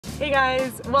Hey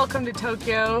guys, welcome to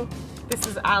Tokyo. This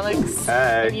is Alex.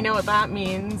 Hey. And you know what that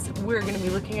means. We're gonna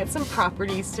be looking at some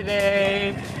properties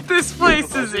today. This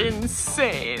place is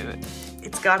insane.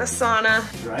 It's got a sauna.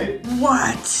 Right?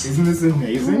 What? Isn't this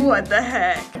amazing? What the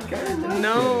heck?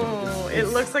 No, it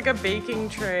looks like a baking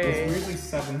tray. It's weirdly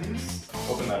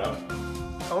 70s. Open that up.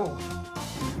 Oh.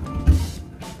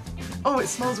 Oh, it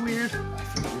smells weird. I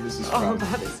think where this is Oh, from.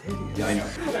 that is hideous. Yeah, I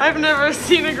know. I've never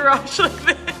seen a garage like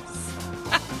this.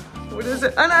 What is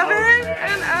it? An oven?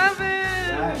 An oven!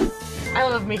 Yes. I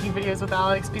love making videos with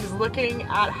Alex because looking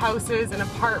at houses and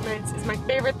apartments is my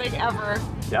favorite thing ever.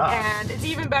 Yeah. And it's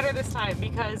even better this time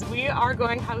because we are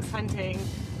going house hunting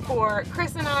for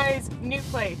Chris and I's new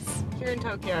place here in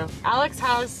Tokyo. Alex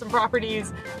has some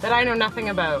properties that I know nothing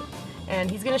about, and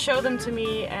he's gonna show them to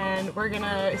me, and we're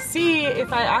gonna see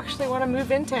if I actually wanna move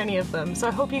into any of them. So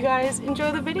I hope you guys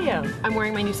enjoy the video. I'm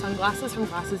wearing my new sunglasses from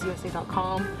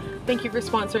glassesusa.com. Thank you for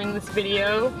sponsoring this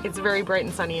video. It's very bright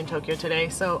and sunny in Tokyo today,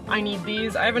 so I need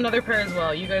these. I have another pair as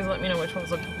well. You guys let me know which ones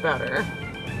look better.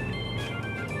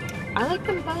 I like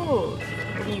them both.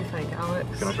 What do you think,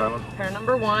 Alex? Can I try one? Pair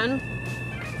number 1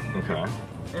 Okay.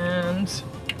 and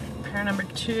pair number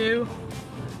 2.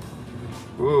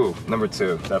 Ooh, number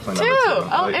 2. Definitely Two? number 2.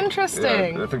 Oh,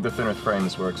 interesting. Yeah, I think the thinner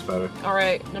frames works better. All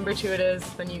right, number 2 it is.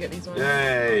 Then you get these ones.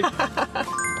 Yay!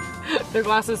 Their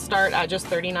glasses start at just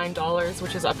 $39,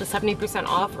 which is up to 70%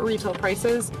 off retail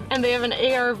prices. And they have an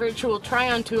AR virtual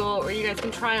try-on tool where you guys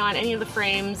can try on any of the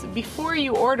frames before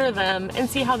you order them and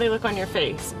see how they look on your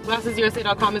face.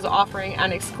 Glassesusa.com is offering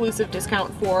an exclusive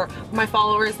discount for my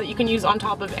followers that you can use on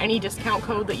top of any discount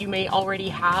code that you may already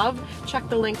have. Check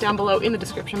the link down below in the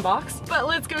description box. But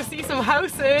let's go see some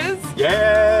houses.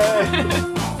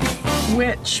 Yay!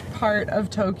 Which part of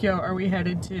Tokyo are we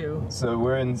headed to? So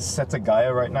we're in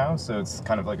Setagaya right now, so it's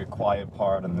kind of like a quiet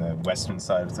part on the western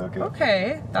side of Tokyo.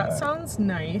 Okay, that sounds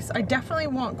nice. I definitely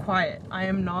want quiet. I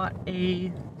am not a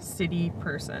city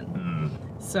person.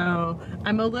 So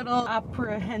I'm a little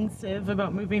apprehensive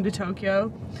about moving to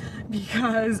Tokyo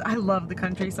because I love the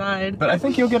countryside. But I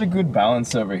think you'll get a good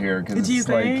balance over here because Do you it's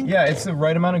like, think? yeah, it's the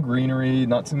right amount of greenery,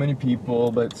 not too many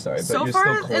people, but sorry, but So you're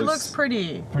far, still close. it looks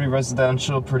pretty. Pretty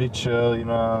residential, pretty chill, you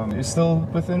know. You're still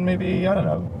within maybe, I don't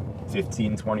know,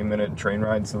 15, 20 minute train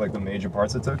rides to like the major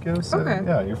parts of Tokyo, so Okay.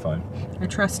 yeah, you're fine. I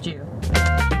trust you.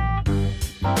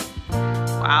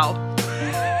 Wow.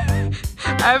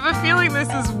 I have a feeling this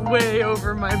is way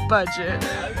over my budget.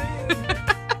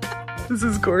 This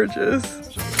is gorgeous.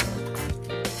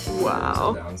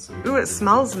 Wow. Ooh, it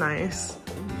smells nice.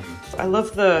 I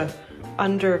love the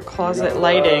under closet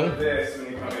lighting.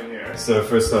 So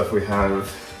first off, we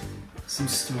have some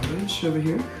storage over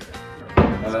here.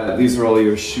 These are all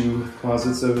your shoe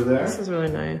closets over there. This is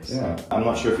really nice. Yeah, I'm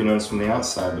not sure if you noticed from the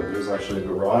outside, but there's actually a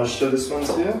garage to this one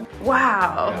too.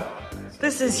 Wow. Yeah.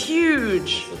 This is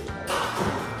huge.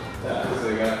 Yeah, so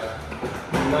they got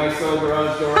nice old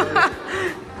garage door.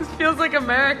 This feels like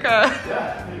America.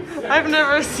 Yeah. I've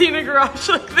never seen a garage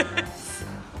like this.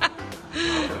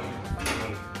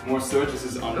 More storage. This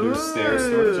is under stair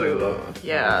storage. I love.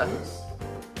 Yeah. This.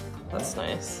 That's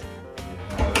nice.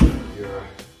 You have your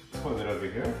toilet over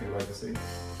here, if you'd like to see.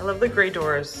 I love the gray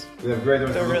doors. We have gray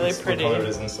doors. They're really pretty. What color it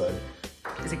is inside?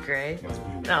 Is it gray? No, it's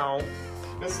blue. No.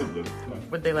 That's a blue. Come on.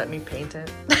 Would they let me paint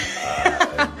it? We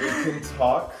can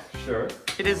talk. Sure.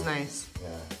 It is nice. Yeah.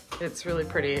 It's really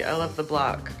pretty. I love the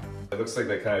black. It looks like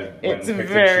they kind of. It's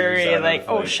very like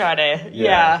oshare.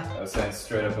 Yeah. I was saying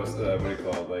straight up, what do you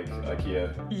call it? Like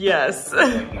IKEA. Yes.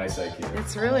 Like nice IKEA.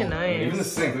 It's really nice. Even the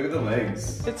sink. Look at the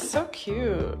legs. It's so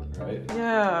cute. Right.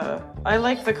 Yeah. I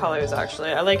like the colors actually.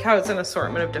 I like how it's an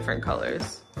assortment of different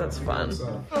colors. That's fun.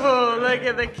 Oh, look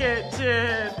at the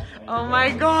kitchen. Oh my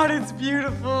god, it's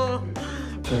beautiful.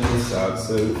 Check this out.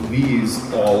 So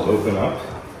these all open up.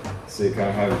 So you kind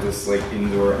of have this like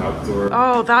indoor, outdoor.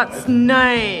 Oh, that's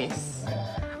nice.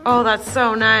 Oh, that's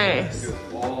so nice. It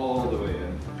goes all the way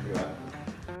in. Look at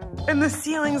that. And the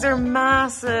ceilings are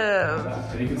massive.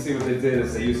 And you can see what they did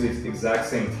is they use the exact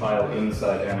same tile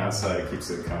inside and outside. It keeps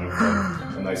it kind of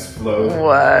like a nice flow.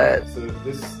 What? So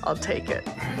this. I'll take it.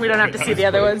 We don't have to see the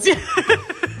other ones.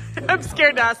 I'm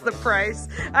scared to ask the price.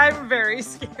 I'm very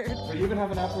scared. But you even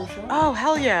have an outdoor shower. Oh,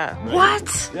 hell yeah. Right.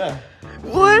 What? Yeah.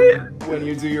 What? When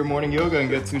you do your morning yoga and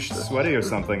get too sweaty or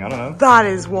something, I don't know. That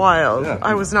is wild. Yeah.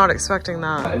 I was not expecting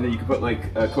that. And then you can put like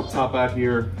a cooktop out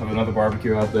here, have another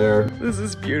barbecue out there. This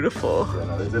is beautiful. Yeah,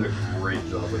 no, they did a great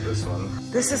job with this one.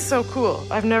 This is so cool.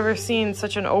 I've never seen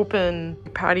such an open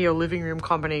patio living room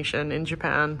combination in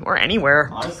Japan or anywhere.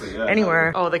 Honestly, yeah.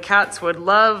 Anywhere. Oh, the cats would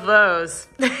love those.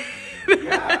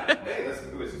 Yeah, hey, that's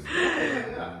good.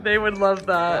 Yeah. they would love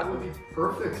that. That would be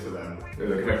perfect for them.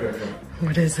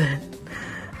 What is it?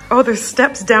 Oh, there's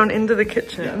steps down into the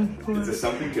kitchen. Yeah, it's a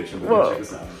something kitchen. Whoa. Check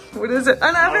this out. What is it?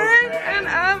 An oven? Okay. An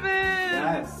oven!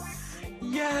 Yes.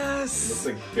 Yes. It looks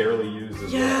like barely used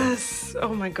as yes.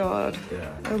 Oh my god.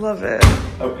 Yeah. I love it.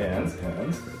 Oh, and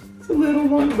it's a little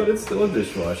one, but it's still a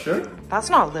dishwasher. That's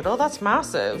not little, that's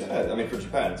massive. Yeah, I mean for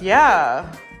Japan.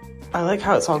 Yeah. I like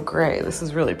how it's all gray. This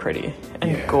is really pretty.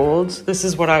 And gold. This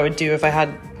is what I would do if I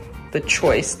had the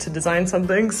choice to design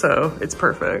something, so it's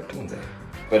perfect.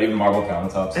 But even marble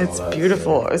countertops and It's all that,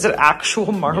 beautiful. so. Is it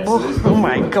actual marble? Yes, it is. Oh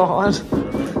my god.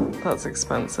 That's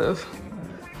expensive.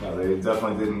 No, they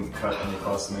definitely didn't cut any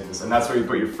costs to make this. And that's where you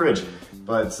put your fridge.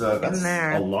 But that's In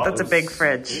there. a lot That's a of big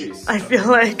fridge. space. I feel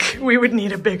like we would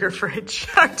need a bigger fridge.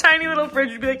 Our tiny little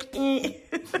fridge would be like,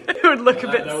 it would look a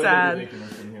bit sad.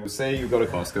 Say you go to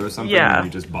Costco or something and you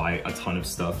just buy a ton of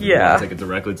stuff and you take it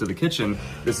directly to the kitchen.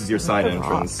 This is your side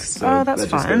entrance. So oh, that's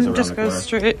fine. Just goes goes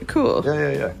straight. Cool.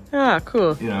 Yeah. Yeah,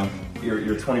 cool. You know,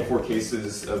 your 24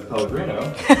 cases of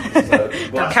Pellegrino.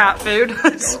 Cat food.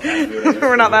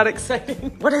 We're not that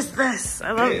exciting. What is this?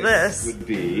 I love this. Would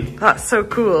be. That's so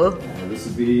cool. This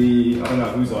would be, I don't know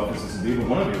whose office this would be, but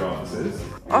one of your offices.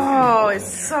 Oh, it's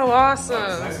so awesome.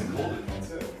 It's nice and cold in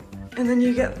here too. And then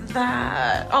you get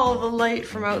that, all the light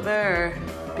from out there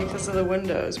because of the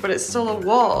windows, but it's still a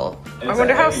wall. I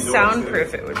wonder how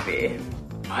soundproof it would be.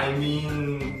 I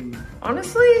mean,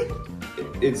 honestly,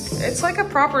 it's like a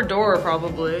proper door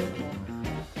probably.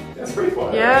 That's pretty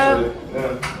quiet. Yeah.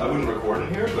 I wouldn't record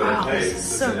in here, but wow, hey, this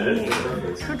is so neat.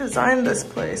 Who designed this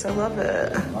place? I love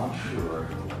it. I'm not sure.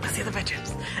 Let's see the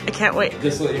bedrooms. I can't wait.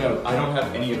 Just so you know, I don't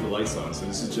have any of the lights on, so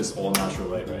this is just all natural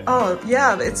light right now. Oh,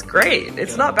 yeah, it's great.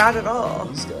 It's not bad at all.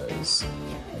 These guys.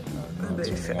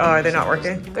 Oh, are they not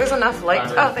working? There's enough light.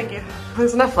 Oh, thank you.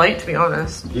 There's enough light, to be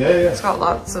honest. Yeah. It's got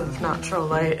lots of natural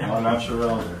light. All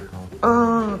natural.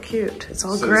 Oh, cute. It's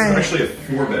all so gray. It's actually a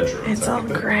 4-bedroom. It's all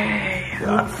gray.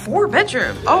 Yeah.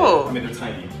 4-bedroom. Oh. I mean, they're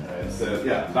tiny. So,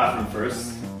 yeah, bathroom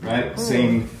first, right? Ooh.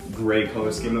 Same gray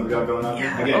color scheme that we got going on.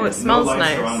 Yeah. Again, oh, it smells no lights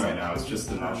nice. are on right now. It's just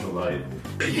the natural light.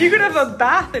 You could have a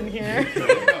bath in here. No,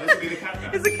 this would be the cat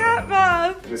bath. It's a cat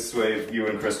bath. This way, you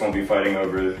and Chris won't be fighting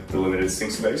over the limited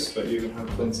sink space, but you can have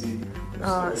plenty.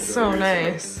 Oh, it's so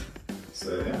nice.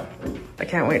 So, yeah. I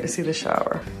can't wait to see the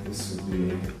shower. This would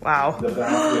be wow. the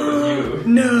bath with a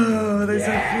view. No, there's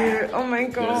a view. Oh my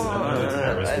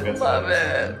god. I love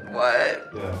it.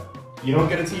 What? Yeah. You don't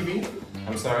get a TV?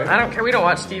 I'm sorry? I don't care. We don't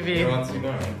watch TV. You don't want to? No.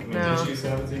 I mean, no. Did you used to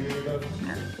have a TV in your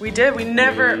bed? We did. We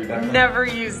never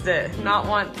used it. Not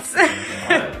once.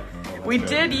 We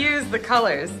did use the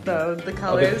colors, though. The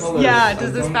colors. Oh, the colors. Yeah,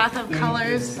 does this bath have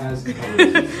colors?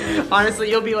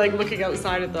 Honestly, you'll be like looking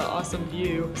outside at the awesome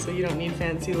view, so you don't need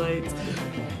fancy lights.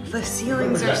 The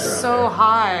ceilings are so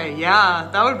high. Yeah,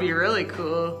 that would be really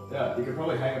cool. Yeah, you could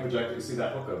probably hang a projector. You see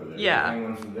that hook over there? Yeah. Hang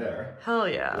one from there. Hell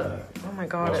yeah. Oh my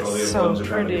god, Watch it's so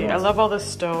pretty. I love all the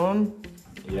stone.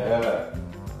 Yeah.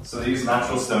 So they use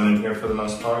natural stone in here for the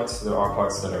most part. So there are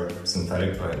parts that are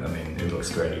synthetic, but I mean, it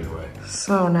looks great either way.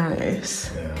 So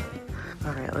nice. Yeah.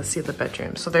 All right, let's see the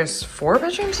bedroom. So there's 4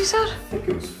 bedrooms, you said? I think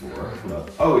it was 4.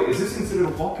 Oh, is this considered a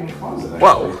walk-in closet? Actually?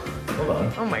 Whoa. Hold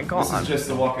on. Oh my god. This is just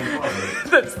a walk-in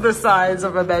closet. That's the size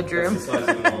of a bedroom. That's the size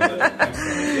of a normal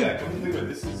bedroom. Yeah, come to think of it,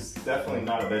 this is definitely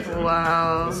not a bedroom.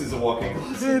 Wow. This is a walk-in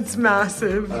closet. It's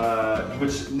massive.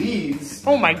 Which leads...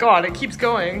 Oh my god, it keeps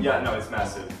going. Yeah, no, it's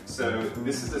massive. So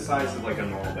this is the size of like a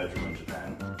normal bedroom in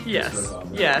Japan. Yes.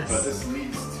 Yes. But this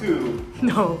leads to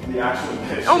the actual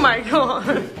bedroom. Oh my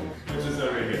god. Which is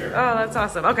over here. Oh, that's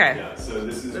awesome. Okay. Yeah, so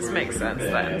this makes sense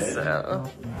then.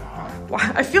 So,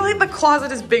 I feel like the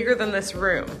closet is bigger than this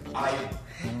room.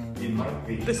 It might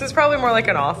be. This is probably more like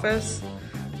an office.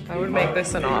 I would make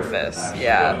this an office. Actually.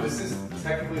 Yeah. No, this is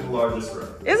technically the largest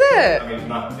room. Is it? I mean,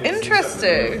 not.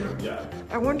 Interesting. Yeah.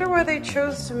 I wonder why they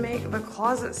chose to make the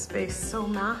closet space so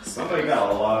massive. Somebody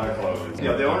got a lot of clothes.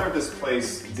 Yeah, the owner of this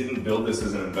place didn't build this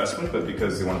as an investment, but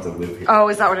because he wanted to live here. Oh,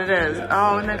 is that what it is? Yeah,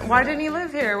 oh, and then why didn't he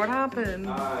live here? What happened?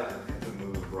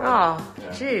 Oh,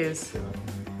 jeez.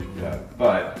 Yeah,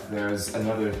 but there's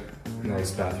another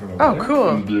nice bathroom over there. Oh, cool.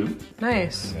 In blue.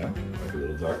 Nice. Yeah, like a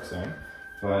little dark side.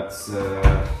 But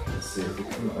let's see if we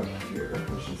come up here.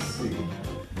 We should see.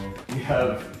 We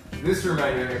have this room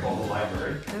right here called the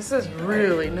library. This is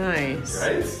really nice.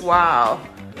 Right? Wow.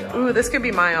 Yeah. Ooh, this could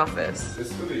be my office.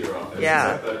 This could be your office.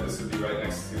 Yeah. Except that this would be right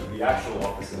next to the actual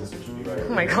offices, which would be right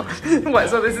over Oh my here. god. What,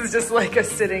 so this is just like a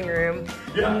sitting room?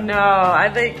 Yeah. No, I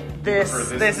think this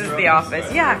is is your the office?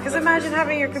 office. Yeah, because imagine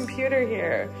having your computer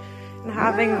here. and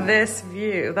having this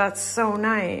view. That's so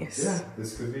nice. Yeah,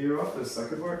 this could be your office. That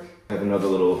could work. I have another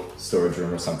little storage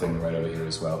room or something right over here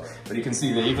as well. But you can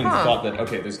see they even thought that,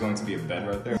 okay, there's going to be a bed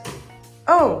right there.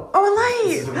 Oh, a light.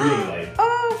 This is a really light.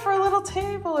 Oh, for a little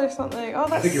table or something. Oh,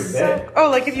 that's I think your bed. Oh,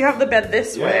 like if you have the bed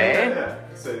this way. Yeah.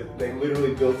 So they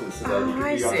literally built it so that you could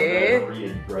be on the bed and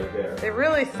read right there. They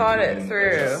really thought it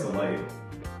through. Adjust the light.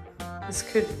 This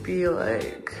could be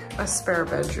like a spare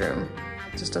bedroom.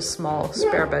 Just a small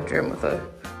spare bedroom with a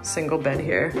single bed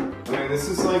here. I mean, this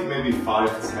is like maybe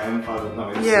 5'10",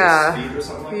 5'9", 6 feet or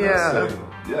something like that. So,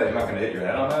 yeah, you're not gonna hit your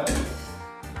head on that.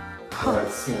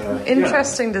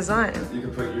 Interesting design. You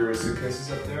can put your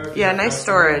suitcases up there. Yeah, nice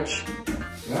storage.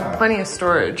 Yeah. Plenty of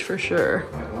storage for sure.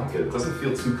 I like it. It doesn't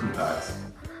feel too compact.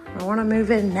 I want to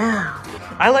move in now.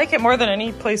 I like it more than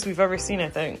any place we've ever seen, I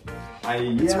think.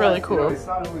 It's really cool. You know, it's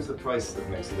not always the price that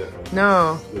makes a difference.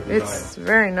 No, it's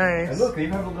very nice. And look, they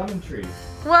even have a lemon tree.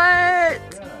 What?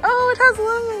 Yeah. Oh, it has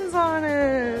lemons on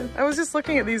it. I was just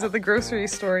looking at these at the grocery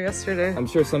store yesterday. I'm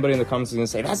sure somebody in the comments is gonna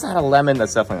say, that's not a lemon.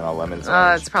 That's definitely not a lemon.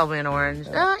 It's probably an orange.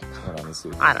 Hold on, let's see.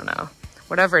 I don't know.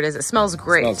 Whatever it is, it smells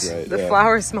great. It smells great, the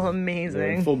flowers smell amazing.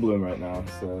 They're in full bloom right now,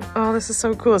 so. Oh, this is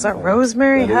so cool. Is that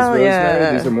rosemary? That Hell is rosemary.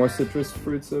 yeah. These are more citrus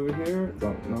fruits over here.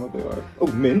 Don't know what they are. Oh,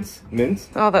 mint. Mint.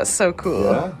 Oh, that's so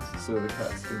cool. Yeah, so the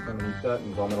cats can come and eat that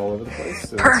and vomit all over the place.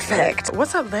 So perfect.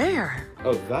 What's up there?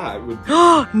 Oh, that would be...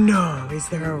 No, is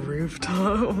there a rooftop?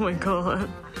 Oh my god.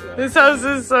 Yeah. This house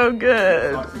is so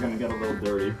good. It's gonna get a little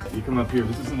dirty. You come up here,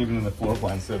 this isn't even in the floor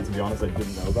plan, so to be honest, I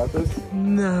didn't know about this.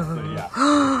 No. So,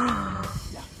 yeah.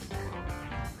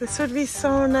 This would be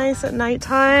so nice at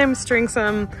nighttime. String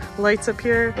some lights up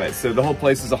here. Right, so the whole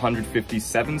place is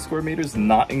 157 square meters,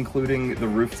 not including the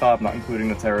rooftop, not including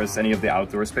the terrace, any of the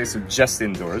outdoor space, so just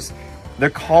indoors. They're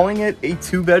calling it a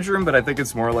 2-bedroom, but I think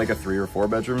it's more like a 3 or 4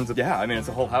 bedrooms. Yeah, I mean, it's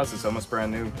a whole house. It's almost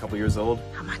brand new, a couple years old.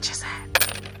 How much is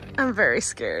it? I'm very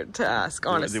scared to ask,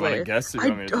 honestly. Do you want to guess, or do you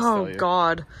want me to just tell you?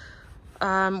 God.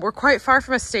 We're quite far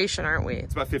from a station, aren't we?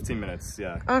 It's about 15 minutes,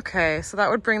 yeah. Okay, so that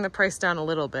would bring the price down a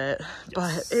little bit, yes.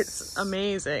 But it's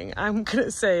amazing. I'm gonna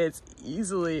say it's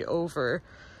easily over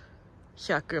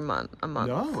 100,000 a month.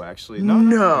 No, actually,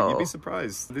 no. You'd be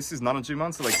surprised. This is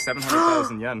non-Jumon, so like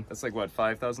 700,000 yen. That's like, what,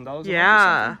 $5,000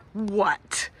 Yeah.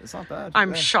 What? It's not bad.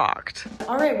 I'm shocked.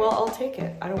 All right, well, I'll take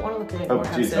it. I don't want to look at it more.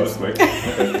 Oh, geez, that was quick.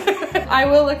 I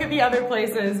will look at the other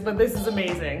places, but this is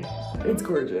amazing. It's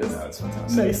gorgeous. Yeah, it's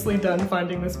fantastic. Nicely done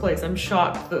finding this place. I'm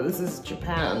shocked that this is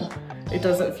Japan. It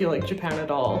doesn't feel like Japan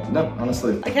at all. No,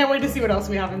 honestly. I can't wait to see what else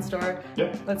we have in store.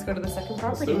 Yep. Let's go to the second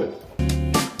property. Let's do it.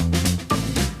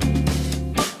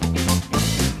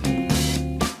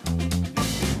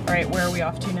 All right, where are we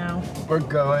off to now? We're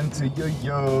going to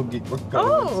Yoyogi. We're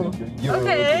going to Yoyogi.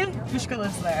 Okay. Yushka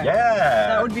lives there. Yeah.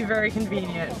 That would be very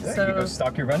convenient. Yeah, so you can go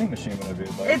stock your vending machine whenever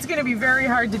you'd like. It's gonna be very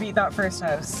hard to beat that first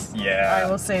house. Yeah. I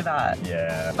will say that.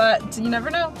 Yeah. But you never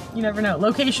know. You never know.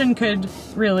 Location could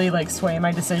really like sway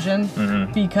my decision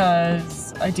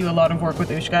because I do a lot of work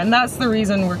with Ushka, and that's the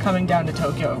reason we're coming down to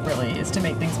Tokyo. Really, is to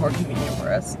make things more convenient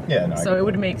for us. Yeah. No, so it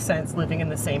would make sense living in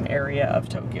the same area of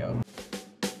Tokyo.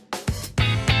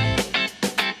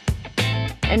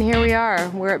 And here we are,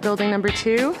 we're at building number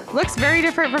 2. Looks very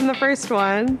different from the first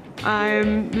one.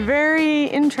 I'm very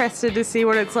interested to see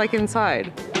what it's like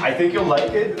inside. I think you'll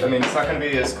like it. I mean, it's not gonna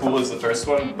be as cool as the first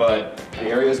one, but the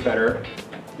area is better.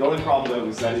 The only problem though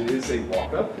is that it is a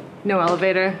walk-up. No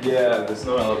elevator. Yeah, there's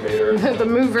no elevator. The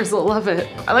movers will love it.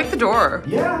 I like the door.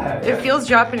 Yeah. It feels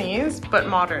Japanese, but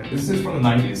modern. This is from the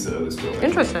 90s, though, this building.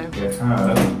 Interesting. They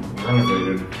kind of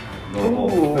renovated the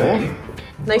whole thing.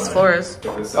 Nice floors.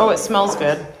 Oh, it smells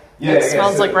good. Yeah, it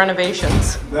smells like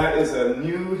renovations. That is a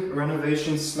new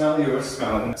renovation smell you're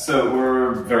smelling. So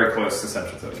we're very close to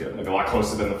Central Tokyo, like a lot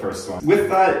closer than the first one. With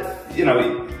that, you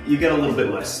know, you get a little bit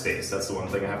less space. That's the one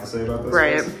thing I have to say about this.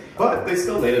 Right. Place. But they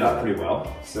still laid it out pretty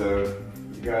well. So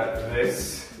you got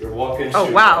this, your walk-in Oh,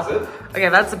 shoe wow. closet. Okay,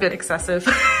 that's a bit excessive.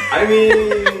 I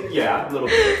mean, yeah, a little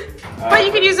bit. But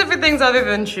you could use it for things other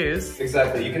than shoes.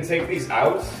 Exactly. You can take these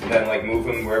out and then like move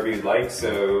them wherever you'd like.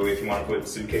 So if you want to put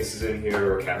suitcases in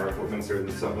here or camera equipment or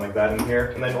something like that in here.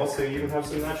 And then also you can have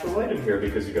some natural light in here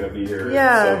because you're going to be here.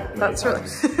 Yeah, so that's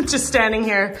times. right. Just standing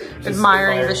here,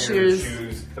 admiring the shoes.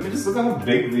 I mean, just look how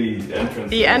big the entrance is.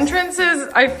 The entrance is,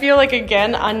 I feel like,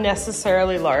 again,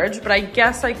 unnecessarily large, but I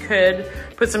guess I could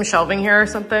put some shelving here or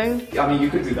something. I mean, you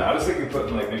could do that. I was thinking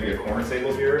putting like maybe a corner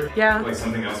table here. Yeah. Like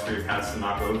something else for your cats to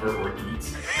knock over or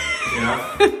eat. You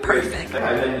know? Perfect.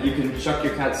 And then you can chuck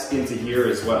your cats into here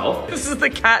as well. This is the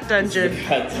cat dungeon. The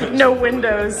cat dungeon. No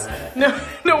windows.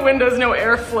 No windows, no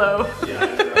airflow.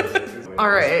 Yeah. All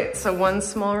right, so one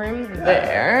small room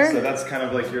there. So that's kind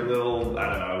of like your little, I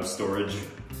don't know, storage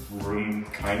room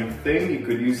kind of thing. You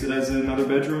could use it as another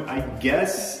bedroom, I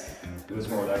guess. It was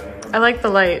more where that came from. I like the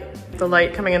light. The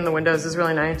light coming in the windows is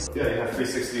really nice. Yeah, you have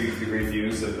 360-degree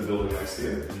views of the building next to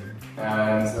you.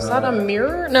 And is that a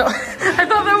mirror? No, I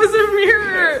thought that was a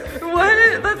mirror.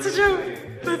 What?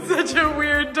 That's such a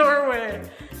weird doorway.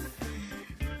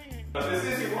 But this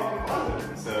is your walk-in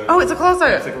closet. So oh, it's a closet.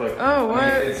 Yeah, take a look. Oh, what?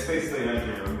 I mean, it's basically an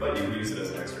empty room, but you can use it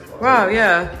as an extra closet. Wow,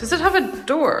 yeah. Does it have a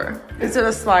door? Is it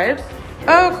a slide?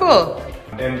 Oh,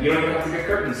 cool. And you don't even have to get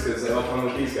curtains because they all come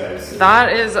with these guys.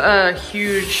 That is a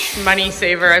huge money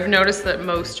saver. I've noticed that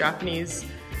most Japanese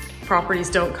properties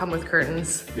don't come with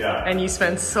curtains. Yeah. And you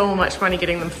spend so much money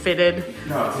getting them fitted.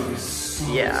 No, it's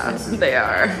so expensive. They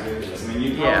are. I mean,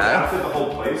 you probably after the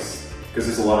whole place, because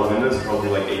there's a lot of windows, probably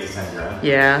like 8 to 10 grand.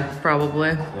 Yeah, probably.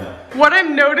 Yeah. What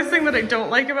I'm noticing that I don't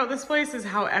like about this place is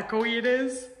how echoey it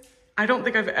is. I don't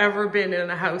think I've ever been in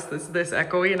a house that's this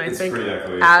echoey, and I think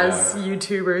as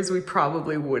YouTubers, we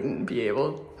probably wouldn't be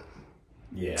able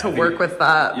to work with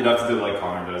that. You'd have to do like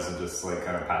Connor does and just like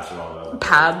kind of patch it all up.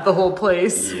 Pad the whole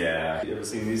place. Yeah. You ever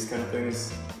seen these kind of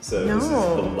things? So this is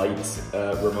the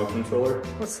light remote controller.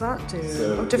 What's that do?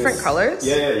 So different colors?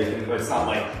 Yeah, you can, but it's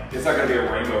not gonna be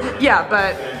a rainbow. Yeah,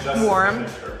 but warm.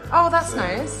 Oh, that's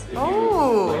nice.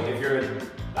 If you're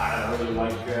I don't really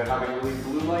like having really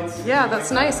blue lights. Yeah,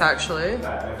 that's nice actually.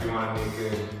 If you want to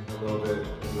make it a little bit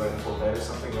right full bed or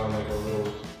something, you want to make a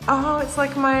little. Oh, it's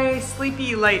like my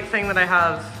sleepy light thing that I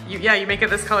have. You make it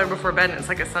this color before bed and it's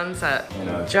like a sunset. You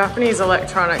know, Japanese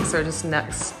electronics are just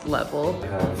next level. You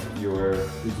have your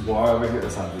wall over here.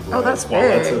 Oh, that's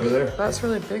big. Over there. That's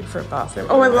really big for a bathroom.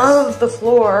 Oh, I love the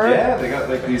floor. Yeah, they got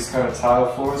like these kind of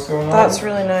tile floors going on. That's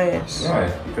really nice.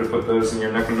 Yeah, you could have put those in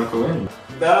your neck and knuckle in.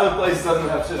 That other place doesn't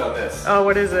have shit on this. Oh,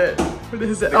 what is it? What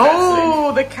is it?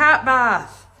 Oh, the cat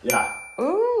bath. Yeah.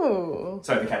 Ooh.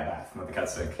 Sorry, the cat bath, not the cat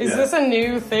sink. Is this a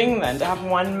new thing then, to have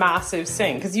one massive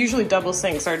sink? Because usually double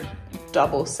sinks are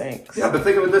double sinks. Yeah, but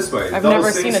think of it this way. I've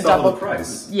never seen a double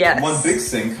price. Yes. One big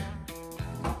sink,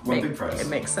 one big price. It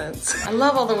makes sense. I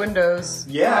love all the windows.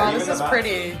 Yeah, wow, this is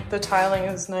pretty. The tiling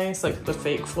is nice, like the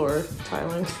fake floor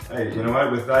tiling. Hey, you know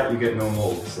what? With that, you get no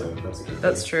mold, so that's a good thing.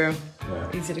 That's true.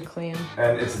 Yeah. Easy to clean.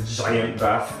 And it's a giant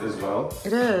bath as well.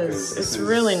 It is. It's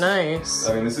really nice.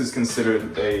 I mean, this is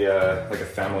considered a like a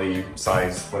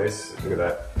family-sized place. Look at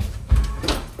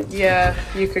that. Yeah,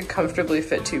 you could comfortably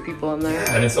fit 2 people in there.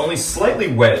 And it's only slightly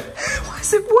wet. Why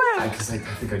is it wet? Because I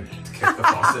think I kicked the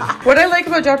faucet. What I like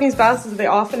about Japanese baths is they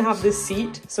often have this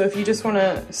seat. So if you just want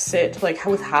to sit like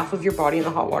with half of your body in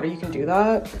the hot water, you can do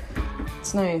that.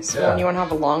 It's nice. Yeah. When you want to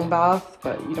have a long bath,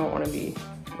 but you don't want to be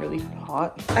really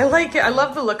hot. I like it. I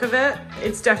love the look of it.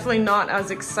 It's definitely not as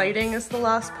exciting as the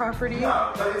last property.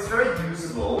 No, but it's very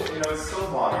usable. You know, it's still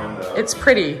modern though. It's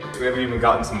pretty. We haven't even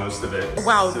gotten to most of it.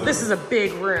 Wow, so, this is a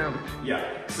big room.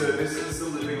 Yeah, so this is the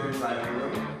living room, dining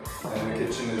room, and the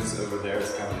kitchen is over there.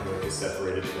 It's kind of like a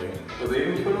separated thing. But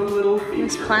they even put a little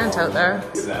Nice plant out there.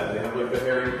 Look at that. They have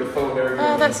like the faux hairy.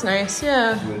 Oh, that's nice.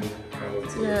 Yeah.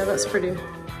 Yeah, that's pretty.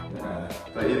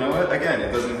 But you know what? Again,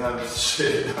 it doesn't have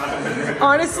shit on it.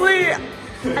 Honestly,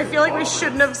 I feel like we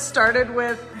shouldn't have started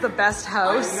with the best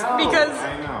house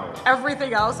because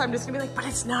everything else I'm just gonna be like, but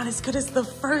it's not as good as the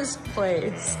first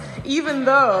place, even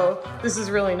though this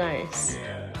is really nice.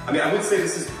 Yeah. I mean, I would say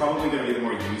this is probably gonna be the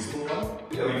more usable one.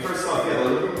 I mean, first off, yeah, the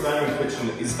living room, dining room, kitchen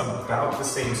is about the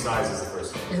same size as the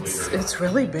first one. It's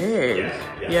really big.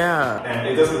 Yeah. And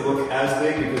it doesn't look as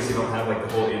big because you don't have like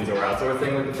the whole indoor-outdoor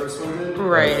thing like the first one did.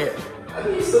 Right. I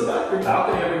think you still got your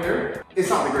balcony over here. It's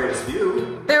not the greatest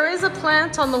view. There is a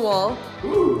plant on the wall.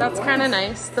 Ooh, that's kind of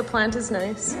nice. The plant is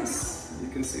nice. Yes, you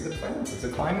can see the plant. It's a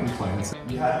climbing plant.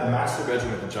 You have the master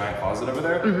bedroom with the giant closet over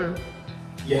there.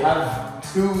 Mm-hmm. You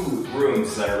have 2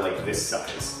 rooms that are like this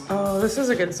size. Oh, this is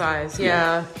a good size.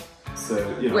 Yeah. So,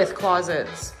 you know, with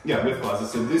closets. Yeah, with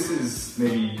closets. So this is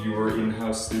maybe your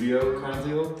in-house studio kind of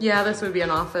deal. Yeah, this would be an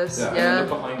office. Yeah. And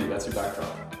look behind you. That's your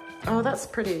backdrop. Oh, that's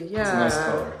pretty. Yeah. It's a nice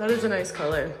color. That is a nice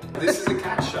color. This is a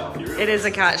cat shelf. It is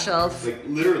a cat shelf. Like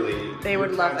literally. They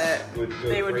would love it.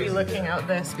 They would be looking out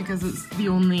this because it's the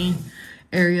only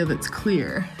area that's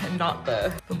clear and not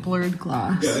the blurred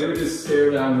glass. Yeah, they would just stare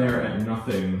down there at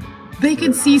nothing. They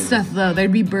could see stuff though.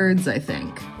 There'd be birds, I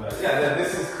think. Yeah, then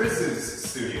this is Chris's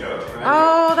studio. Right?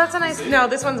 Oh, that's a nice. No,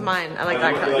 this one's mine. I like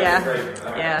that color. Like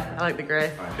yeah, yeah, I like the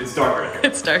gray. It's darker here.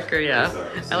 It's darker, yeah.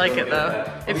 I like it though.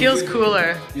 It feels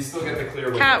cooler. You still get the clear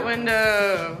window. Cat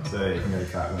window. So you can get a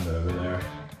cat window over there.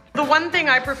 The one thing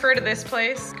I prefer to this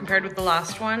place compared with the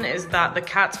last one is that the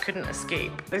cats couldn't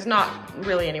escape. There's not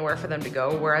really anywhere for them to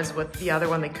go, whereas with the other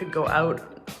one they could go out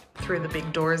through the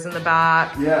big doors in the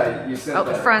back. Yeah, you said out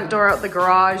the front door, out the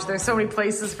garage. There's so many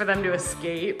places for them to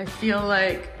escape. I feel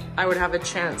like I would have a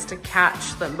chance to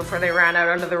catch them before they ran out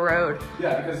onto the road.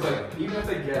 Yeah, because like even if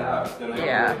they get out, then they don't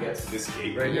really get to this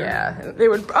gate right here. Yeah, they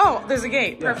would. Oh, there's a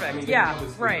gate. Perfect. I mean, yeah,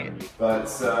 right.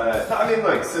 But I mean,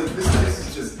 like, so this place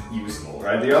is just useful,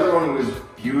 right? The other one was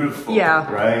beautiful,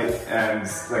 right? And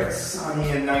like sunny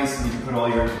and nice, and you can put all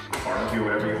your barbecue,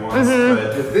 whatever you want.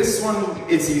 But this one,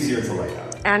 it's easier to lay out.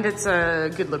 And it's a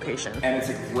good location. And it's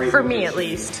a great for location. me at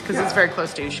least, because it's very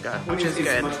close to Ushka, which is good.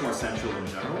 It's much more central in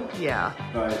general. Yeah.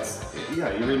 But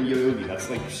yeah, you're in Yoyogi. That's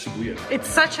like Shibuya. It's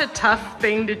such a tough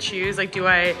thing to choose. Like, do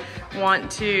I want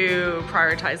to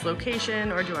prioritize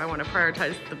location, or do I want to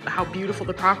prioritize how beautiful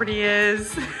the property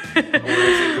is? Or is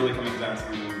it really coming down to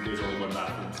there's only one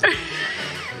bathroom?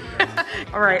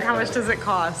 All right, how much does it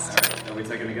cost? Are we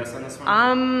taking a guess on this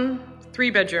one?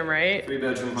 3-bedroom, right?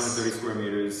 3-bedroom, 130 square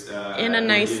meters. In a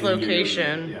nice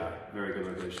location. Yeah, very good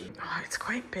location. Oh, it's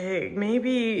quite big.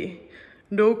 Maybe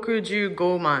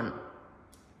 65만.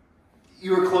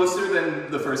 You were closer than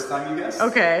the first time you guessed.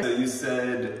 Okay. So you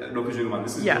said 65만.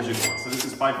 This is 65만. So this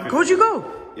is 550.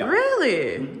 Goju-go? Yeah.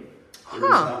 Really?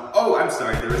 Huh. Oh, I'm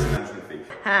sorry. There is an entrance fee.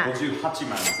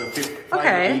 58만. So 580.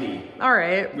 Okay. All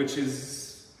right. Which is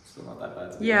still not that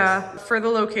bad. Yeah, for the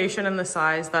location and the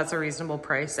size, that's a reasonable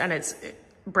price, and it's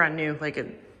brand new. Like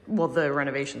well, the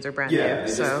renovations are brand new. Yeah, they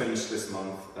just finished this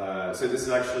month. So this is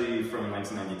actually from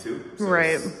 1992. So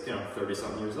right. It's,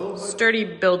 30-something years old. Sturdy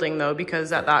building though,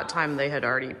 because at that time they had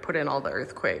already put in all the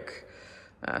earthquake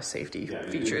safety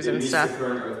features and stuff. The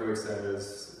current earthquake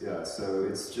status. Yeah, so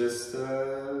it's just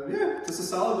just a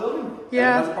solid building.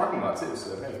 Yeah. And it has a parking lot too,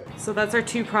 so hey. So that's our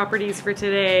 2 properties for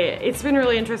today. It's been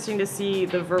really interesting to see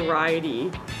the variety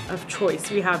of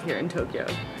choice we have here in Tokyo.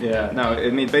 Yeah, no,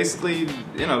 I mean basically,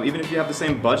 even if you have the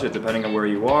same budget, depending on where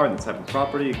you are and the type of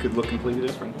property, it could look completely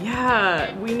different.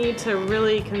 Yeah, we need to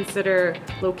really consider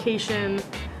location,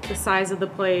 the size of the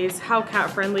place, how cat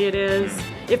friendly it is,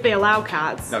 if they allow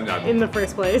cats in the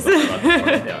first place.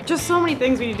 Just so many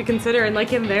things we need to consider, and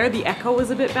like in there, the echo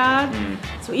was a bit bad.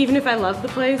 So even if I love the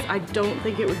place, I don't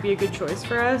think it would be a good choice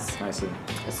for us. I see.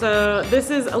 So this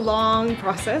is a long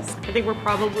process. I think we're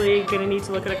probably gonna need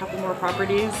to look at a couple more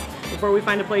properties before we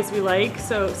find a place we like.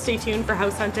 So stay tuned for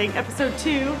House Hunting episode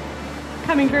 2.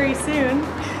 Coming very soon.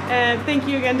 And thank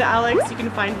you again to Alex. You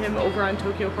can find him over on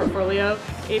Tokyo Portfolio.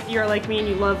 If you're like me and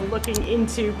you love looking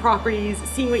into properties,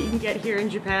 seeing what you can get here in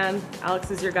Japan, Alex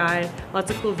is your guy.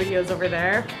 Lots of cool videos over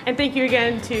there. And thank you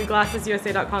again to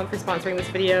glassesusa.com for sponsoring this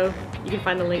video. You can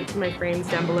find the link to my frames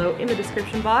down below in the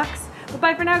description box. But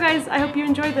bye for now, guys. I hope you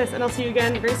enjoyed this, and I'll see you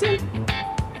again very soon.